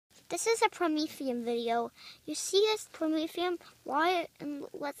This is a Promethium video. You see this Promethium? Why? And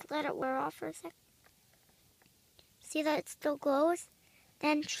let's let it wear off for a sec. See that it still glows?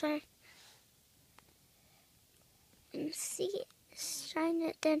 Then try and see, shine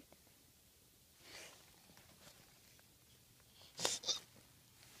it then.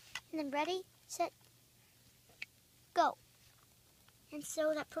 And then ready, set, go. And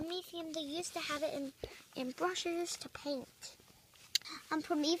so that Promethium, they used to have it in brushes to paint.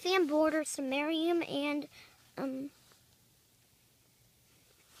 Promethium borders samarium and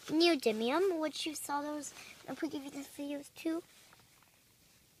neodymium, which you saw those in previous videos too,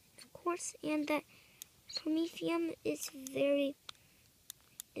 of course. And that Promethium is very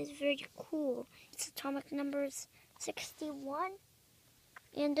cool. Its atomic number is 61,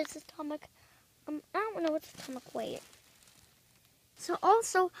 and its atomic I don't know its atomic weight. So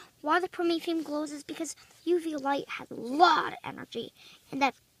also, why the Promethium glows is because UV light has a lot of energy, and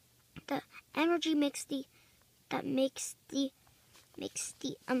that the energy makes the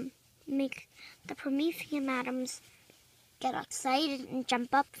Promethium atoms get excited and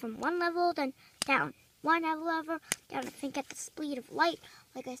jump up from one level then down, one level down. I think at the speed of light,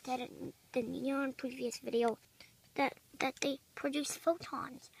 like I said in the neon previous video, that they produce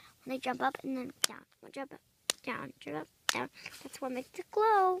photons when they jump up and then down, jump up, down, jump up, down. That's what makes it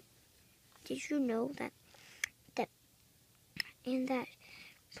glow. Did you know that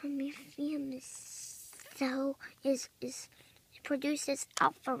Promethium it produces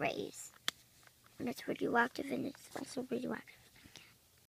alpha rays, and it's radioactive, and it's also radioactive.